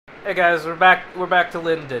Hey guys, we're back. We're back to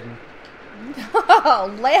Linden.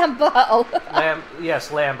 Oh, Lambo. Yes,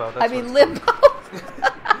 Lambo. That's Limbo.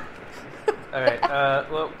 All right.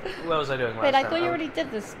 What was I doing last Wait, I time? thought you already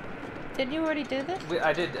did this. Didn't you already do this?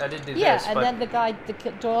 I did do Yeah, this. and but then the guy, the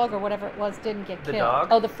dog or whatever it was, didn't get The killed. dog?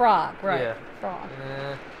 Oh, the frog, right? Yeah. Frog.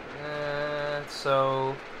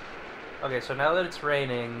 So, okay. So now that it's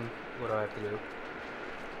raining, what do I have to do?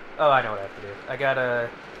 Oh, I know what I have to do.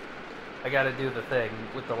 I gotta do the thing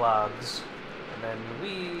with the logs, and then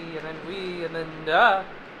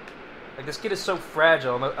like this kid is so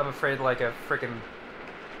fragile. I'm afraid like a freaking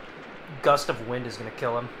gust of wind is gonna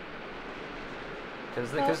kill him.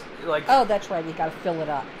 Because like Oh, that's right. You got to fill it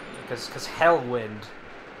up. because hell wind,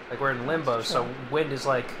 like we're in Limbo, so wind is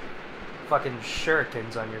like fucking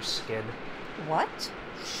shurikens on your skin. What?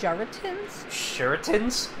 Sheratons?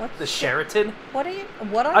 Shurikens? What's The Sheraton? What are you?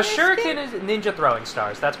 What are A your shuriken skin? is ninja throwing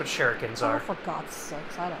stars. That's what shurikens Oh, are. for God's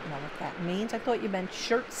sakes! I don't know what that means. I thought you meant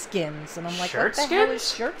shirt skins, and I'm like, Shirt what the hell is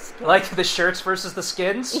skins? shirt skins? Like the shirts versus the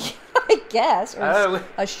skins? I guess, or Oh,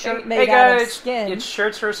 a shirt hey made guys, out of skin. It's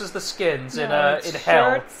shirts versus the skins No, in it's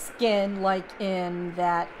hell. shirt skin, like in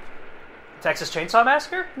that. Texas Chainsaw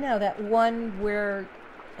Massacre? No, that one where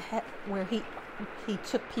he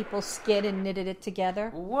took people's skin and knitted it together.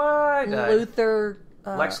 What? Luther.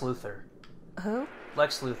 Lex Luthor. Who?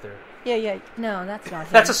 Lex Luthor. Yeah. No, that's not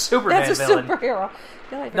him. That's a Superman That's a villain. superhero.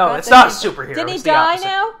 God, I No, forgot it's that not a name. superhero. Didn't he It's the die opposite.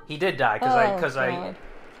 now? He did die Oh, because I God.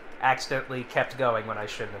 accidentally kept going when I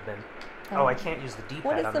shouldn't have been. Oh, I can't use the D-pad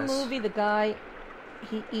What is on the this. movie? The guy,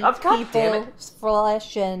 he eats Oh, God damn it. people's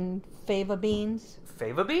flesh and fava beans.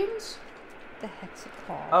 Fava beans? What the heck's it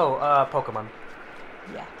called? Oh, Pokemon.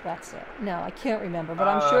 Yeah, that's it. No, I can't remember, but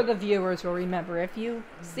I'm sure the viewers will remember. If you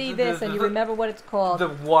see this and you remember what it's called, The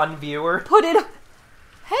one viewer. put it.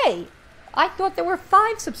 Hey, I thought there were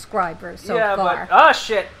 5 subscribers so yeah, far. but oh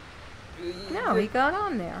shit. No, he got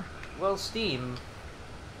on there. Well, Steam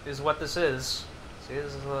is what this is. See,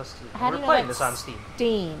 this is How do we're you know playing that's this on Steam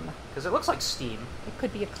Steam. because it looks like Steam. It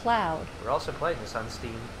could be a cloud. We're also playing this on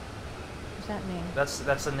Steam. What does that mean?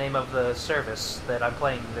 That's the name of the service that I'm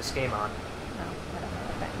playing this game on. No, I don't know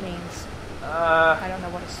what that means. Uh, I don't know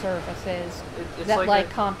what a service is. it's Is that like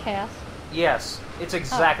a- Comcast? Yes, it's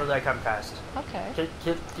exactly like Comcast. Okay.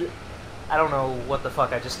 I don't know what the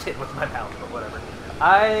fuck I just did with my mouth, but whatever.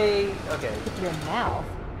 Okay. With your mouth.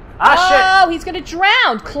 Ah, Oh, he's gonna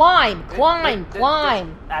drown! Climb! shit!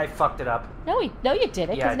 Climb! I fucked it up. No, you didn't, Yeah,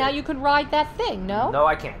 I because now did. you could ride that thing, no? No,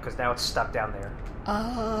 I can't, because now it's stuck down there.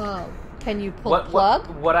 Oh. Can you pull a plug?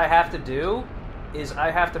 What I have to do is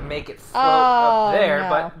I have to make it float Oh, up there, no.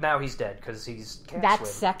 but now he's dead, because he's can't That swim.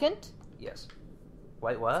 second? Yes.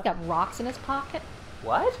 Wait, what? Got rocks in his pocket?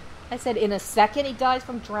 What? I said in a second he dies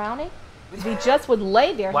from drowning? If he just would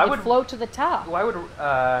lay there, Why he'd would- float to the top. Why would,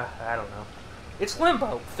 I don't know. It's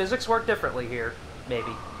Limbo. Physics work differently here.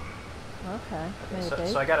 Maybe. Okay, So, maybe.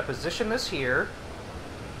 so I gotta position this here,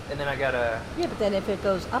 and then I gotta... Yeah, but then if it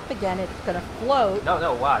goes up again, it's gonna float.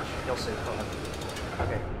 No, watch. You'll see. Hold on.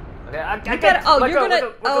 Okay. Okay, I You get gotta, oh, let you're go, gonna.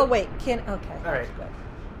 let go, let Oh, go. wait. Okay. All right.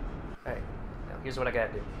 Alright. Now, here's what I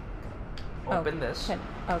gotta do. Open this.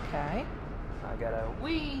 Okay. I gotta...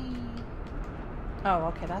 Whee! Oh,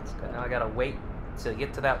 okay, that's good. Now I gotta wait to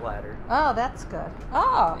get to that ladder. Oh, that's good.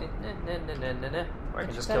 Oh. Or I can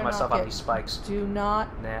But just you kill better myself not on get- these spikes. Do not.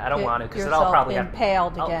 Nah, I don't get want to, because then yourself I'll probably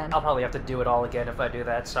impaled again. I'll probably have to do it all again if I do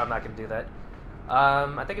that, so I'm not gonna do that.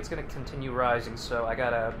 I think it's gonna continue rising, so I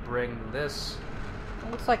gotta bring this...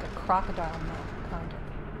 It looks like a crocodile mouth, kind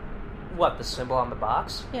of. What, the symbol on the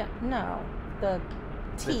box? Yeah. No, the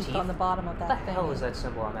teeth, teeth? on the bottom of that What the thing. hell is that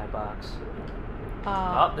symbol on that box?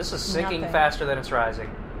 Uh, Oh, this is sinking nothing. faster than it's rising.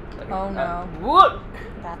 Okay, Oh, no. What?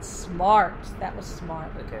 That's smart. That was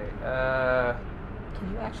smart. Okay,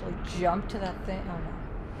 Can you actually jump to that thing? Oh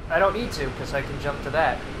no. I don't need to, because I can jump to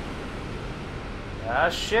that. Ah,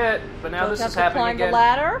 shit. But now Don't this you is have to happening climb the again.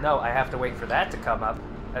 ladder? No, I have to wait for that to come up,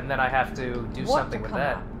 and then I have to do What something to with come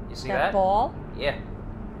that. up? You see that that? ball? Yeah.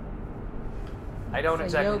 I don't It's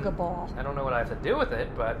exactly... a yoga ball. I don't know what I have to do with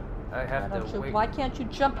it, but I have wait. Why can't you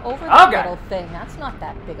jump over Oh, that God. little thing? That's not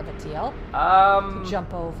that big of a deal.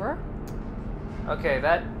 Jump over. Okay,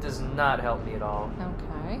 that does not help me at all.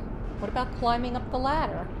 Okay. What about climbing up the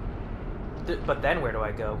ladder? But then where do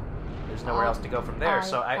I go? There's nowhere else to go from there.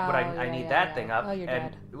 So I need that thing up. Oh, you're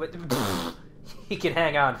and dead. he can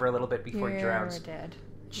hang on for a little bit before he You're drowns. dead.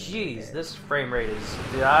 Jeez, this frame rate is...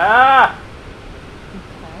 Ah!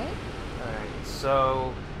 Okay. Alright,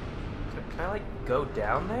 so... Can I, like, go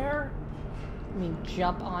down there? I mean,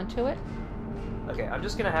 jump onto it? Okay, I'm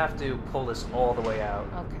just gonna have to pull this all the way out.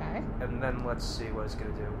 Okay. And then let's see what it's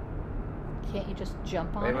gonna do. Can't you just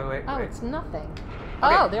jump on Wait, it? wait, wait, Oh, wait. it's nothing.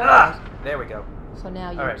 Okay. Oh, there it is. There we go. So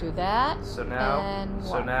now you All right. do that. So now, And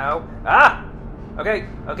so what? now, ah! Okay,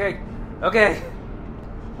 okay, okay.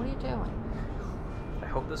 What are you doing? I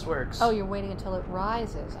hope this works. Oh, you're waiting until it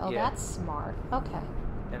rises. Oh, Yeah. that's smart. Okay.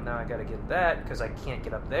 And now I gotta get that, because I can't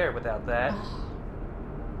get up there without that.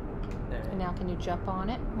 And now can you jump on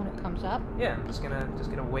it when it comes up? Yeah, I'm just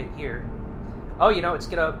gonna wait here. Oh, you know, it's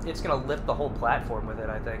gonna lift the whole platform with it,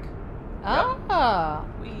 I think. Ah,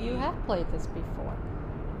 Whee. you have played this before.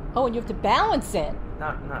 Oh, and you have to balance it.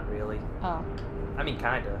 Not really. Oh. I mean,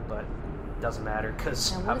 kinda, but it doesn't matter,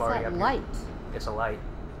 because Now what I'm is already that up light? here. It's a light.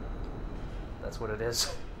 That's what it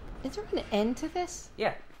is. Is there an end to this?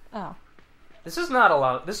 Yeah. Oh, This is not a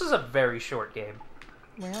long... This is a very short game.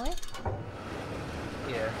 really?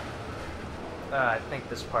 Yeah. I think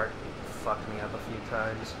this part fucked me up a few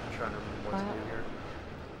times. I'm trying to remember what to do here.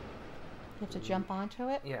 You have to jump onto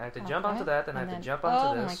it? Yeah, I have to jump Okay. onto that, then I And have to then- jump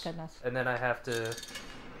onto oh, this. my goodness. And then I have to...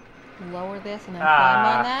 Lower this and then climb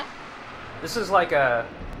on that? This is like a...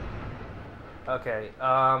 Okay,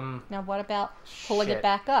 Now what about pulling shit. it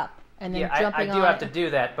back up? And then yeah, jumping I on do have it? to do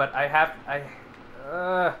that, but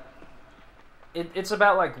it's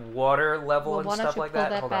about like water level Well, and why don't stuff you like pull that.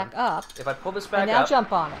 that Hold back on. up? If I pull this back And now up...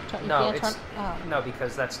 jump on it. You No, can't it's... turn... Oh. No,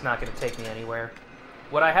 because that's not going to take me anywhere.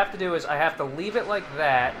 What I have to do is I have to leave it like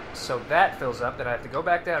that, so that fills up, then I have to go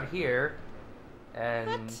back down here,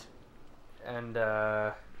 and... What?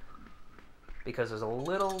 And, because there's a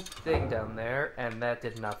little thing down there, and that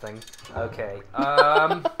did nothing. Okay,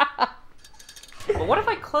 Well, what if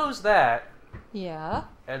I close that, Yeah.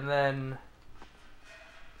 and then...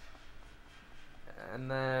 And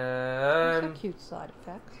Those then... are cute side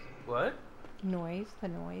effects. What? Noise, the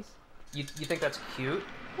noise. You think that's cute?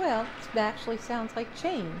 Well, it actually sounds like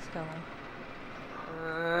chains going.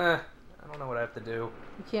 I don't know what I have to do.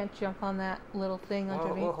 You can't jump on that little thing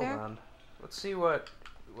underneath Well, hold there? on. Let's see what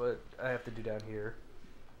I have to do down here.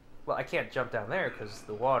 Well, I can't jump down there because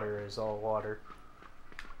the water is all water.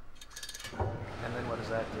 And then what does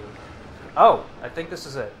that do? Oh, I think this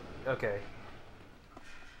is it. Okay.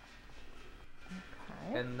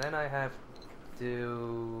 Okay. And then I have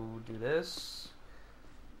to do this.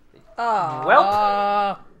 Oh.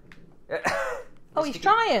 Well. Oh, he's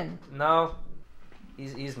trying. No,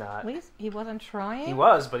 he's not. At least he wasn't trying? He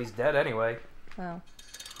was, but he's dead anyway. Oh.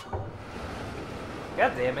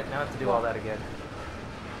 God damn it! Now I have to do all that again.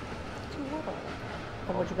 Too little.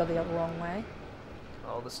 Or would you go the other wrong way?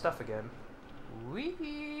 All the stuff again. Wee,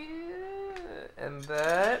 and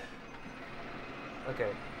that.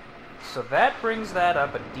 Okay, so that brings that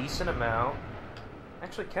up a decent amount.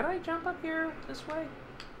 Actually, can I jump up here this way?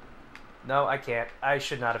 No, I can't. I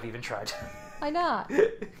should not have even tried. Why not?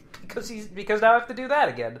 because now I have to do that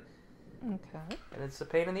again, Okay. and it's a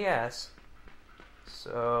pain in the ass.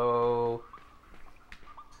 So.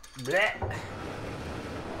 Bleh.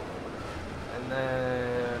 And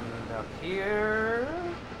then up here.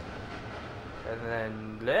 And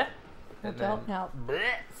then bleh. And then Don't know. bleh.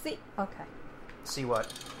 See? Okay. See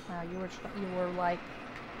what? Now you were like,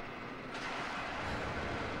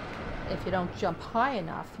 if you don't jump high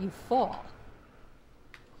enough, you fall.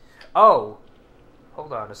 Oh!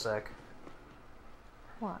 Hold on a sec.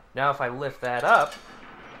 What? Now if I lift that up...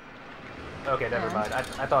 Okay, never And? mind.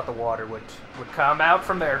 I thought the water would come out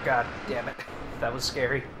from there. God damn it. That was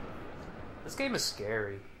scary. This game is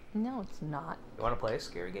scary. No, it's not. You want to play a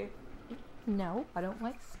scary game? No, I don't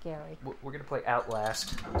like scary. We're going to play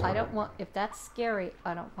Outlast. I don't want. If that's scary,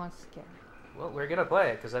 I don't want scary. Well, we're going to play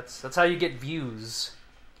it, because that's how you get views.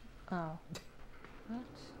 Oh. What?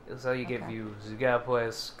 That's how you get Okay. views. You gotta play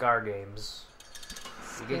Scar games.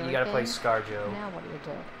 You gotta play games? ScarJo. Now what do you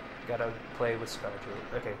do? You gotta play with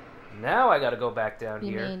ScarJo. Okay. Now I gotta go back down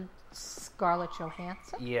You here. mean Scarlett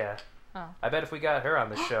Johansson? Yeah. Oh. I bet if we got her on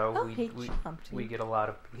the show, Oh, he jumped. we get a lot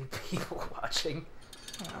of people watching.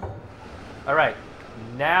 Oh. Alright.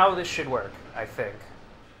 Now this should work, I think.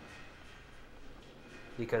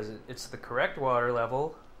 Because it's the correct water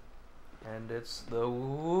level. And it's the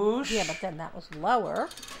whoosh. Yeah, but then that was lower.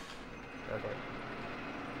 Okay.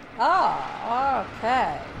 Oh,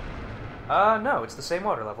 okay. No, it's the same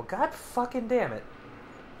water level. God fucking damn it.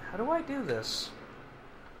 How do I do this?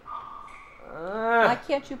 Why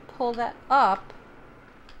can't you pull that up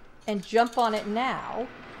and jump on it now?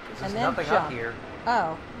 There's And then nothing jump. up here.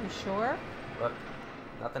 Oh, you sure? Look,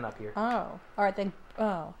 nothing up here. Oh. Alright, then.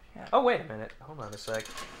 Oh, yeah. Oh, wait a minute. Hold on a sec.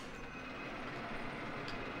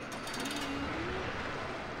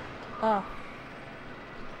 Oh.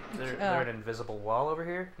 Is there an invisible wall over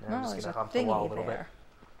here? No, I'm No, just there's gonna a hump the wall a thingy little there.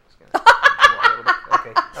 bit. Just gonna hump the wall a little bit.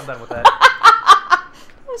 Okay, I'm done with that.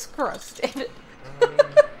 was gross, David. I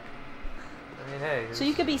mean, hey. So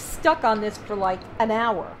you could be stuck on this for like an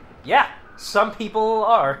hour. Yeah, some people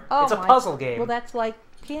are. Oh, it's a puzzle game. Well, that's like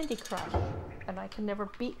Candy Crush. And I can never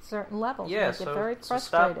beat certain levels. Yeah, I get very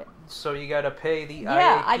frustrated. So you gotta pay the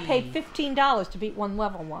Yeah, IAP. I paid $15 to beat one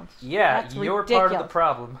level once. Yeah, That's you're ridiculous. part of the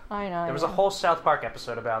problem. I know. There was a whole South Park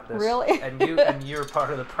episode about this. Really? And you're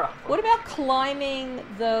part of the problem. What about climbing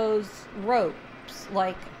those ropes?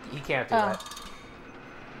 Like... You can't do that.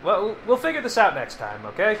 Well, we'll figure this out next time,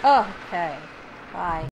 okay? Okay. Bye.